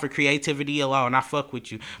 just off of creativity alone, I fuck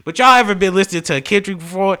with you. But y'all ever been listening to a Kendrick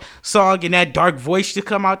before song and that dark voice to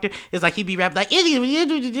come out there? It's like he be rapping like,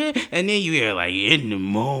 and then you hear like, in the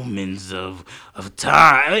moments of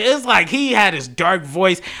time. It's like he had his dark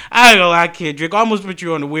voice. I ain't gonna lie, Kendrick, almost put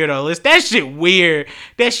you on the weirdo list. That shit weird.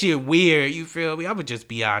 You feel me? I'ma just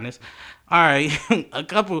be honest. All right,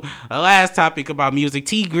 a last topic about music.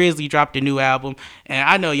 T Grizzly dropped a new album, and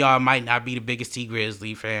I know y'all might not be the biggest T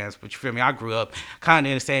Grizzly fans, but you feel me? I grew up kind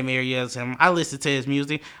of in the same area as him. I listen to his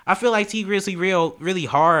music. I feel like T Grizzly really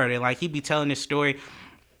hard, and like he be telling his story.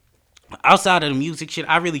 Outside of the music shit,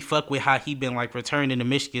 I really fuck with how he been like returning to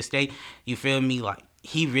Michigan State. You feel me? Like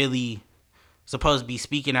he really supposed to be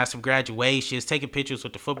speaking at some graduations, taking pictures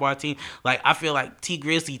with the football team. Like I feel like T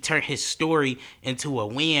Grizzly turned his story into a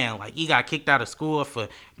win. Like he got kicked out of school for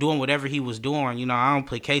doing whatever he was doing. You know, I don't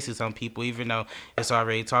put cases on people, even though it's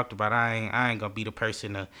already talked about. I ain't gonna be the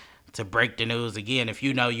person to break the news again. If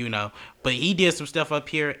you know, you know. But he did some stuff up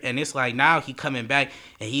here, and it's like now he coming back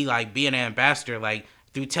and he like being an ambassador, like.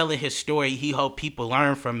 Through telling his story, he hope people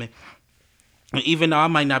learn from it. And even though I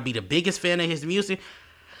might not be the biggest fan of his music,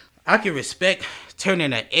 I can respect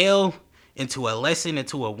turning an L into a lesson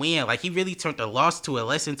into a win. Like he really turned a loss to a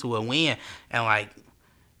lesson to a win. And like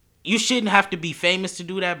you shouldn't have to be famous to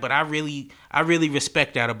do that, but I really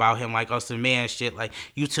respect that about him. Like on some man shit. Like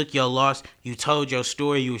you took your loss, you told your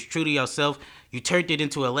story, you was true to yourself. You turned it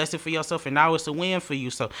into a lesson for yourself, and now it's a win for you.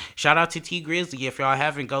 So shout out to T Grizzly. If y'all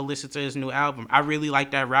haven't, go listen to his new album. I really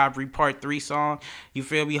like that Robbery Part 3 song. You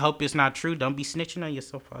feel me? Hope it's not true. Don't be snitching on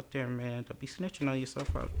yourself out there, man. Don't be snitching on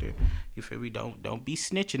yourself out there. You feel me? Don't be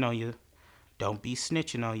snitching on you. Don't be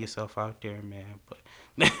snitching on yourself out there, man. But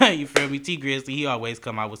you feel me? T Grizzly, he always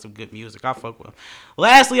come out with some good music. I fuck with him.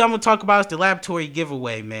 Lastly, I'm gonna talk about is the laboratory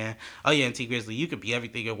giveaway, man. Oh yeah, and T Grizzly, you could be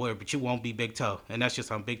everything in word, but you won't be Big Toe, and that's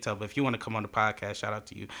just on Big Toe. But if you want to come on the podcast, shout out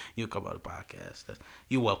to you. You come on the podcast.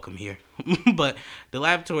 You're welcome here. But the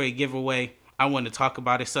laboratory giveaway, I want to talk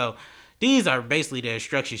about it. So these are basically the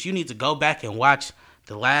instructions. You need to go back and watch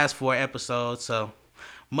the last 4 episodes. So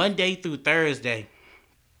Monday through Thursday.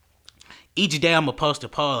 Each day I'm going to post a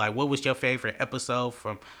poll, like, what was your favorite episode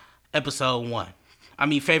from episode 1? I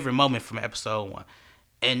mean, favorite moment from episode 1.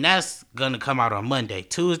 And that's going to come out on Monday.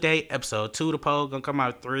 Tuesday, episode 2, the poll going to come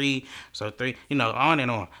out at 3. So 3, you know, on and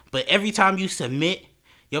on. But every time you submit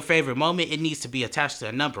your favorite moment, it needs to be attached to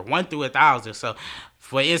a number, 1 through 1,000. So,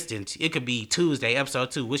 for instance, it could be Tuesday,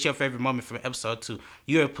 episode 2. What's your favorite moment from episode 2?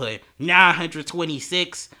 You would put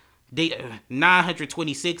 926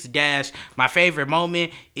 dash my favorite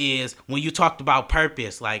moment is when you talked about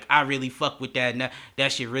purpose. Like I really fuck with that, and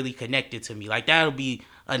that shit really connected to me. Like that'll be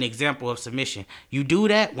an example of submission. You do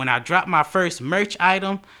that when I drop my first merch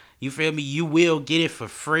item, you feel me, you will get it for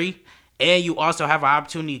free. And you also have an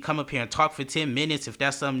opportunity to come up here and talk for 10 minutes if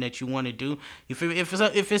that's something that you want to do. You feel me?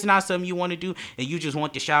 If it's not something you want to do and you just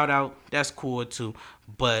want the shout out, that's cool too.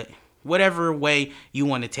 But whatever way you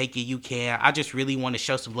want to take it, you can. I just really want to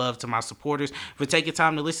show some love to my supporters for taking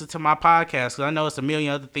time to listen to my podcast. Because I know it's a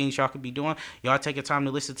million other things y'all could be doing. Y'all taking time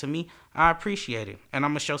to listen to me. I appreciate it. And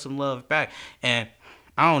I'm going to show some love back. And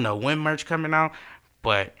I don't know when merch coming out,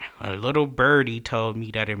 but a little birdie told me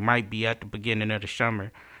that it might be at the beginning of the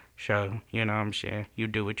summer. So, you know what I'm saying? You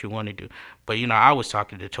do what you want to do. But, you know, I was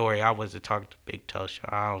talking to Tori. I wasn't talking to Big Toe. So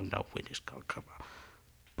I don't know when it's going to come out.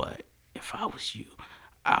 But if I was you,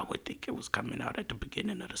 I would think it was coming out at the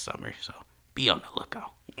beginning of the summer, so be on the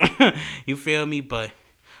lookout. You feel me? But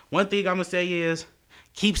one thing I'm going to say is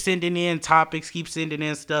keep sending in topics, keep sending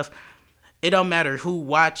in stuff. It don't matter who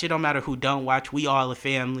watch, it don't matter who don't watch. We all a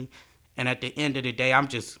family. And at the end of the day, I'm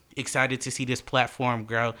just excited to see this platform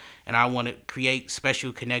grow. And I want to create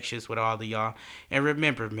special connections with all of y'all. And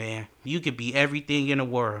remember, man, you could be everything in the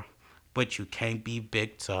world, but you can't be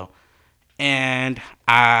Big Toe. And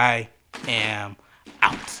I am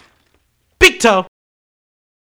out. Big Toe.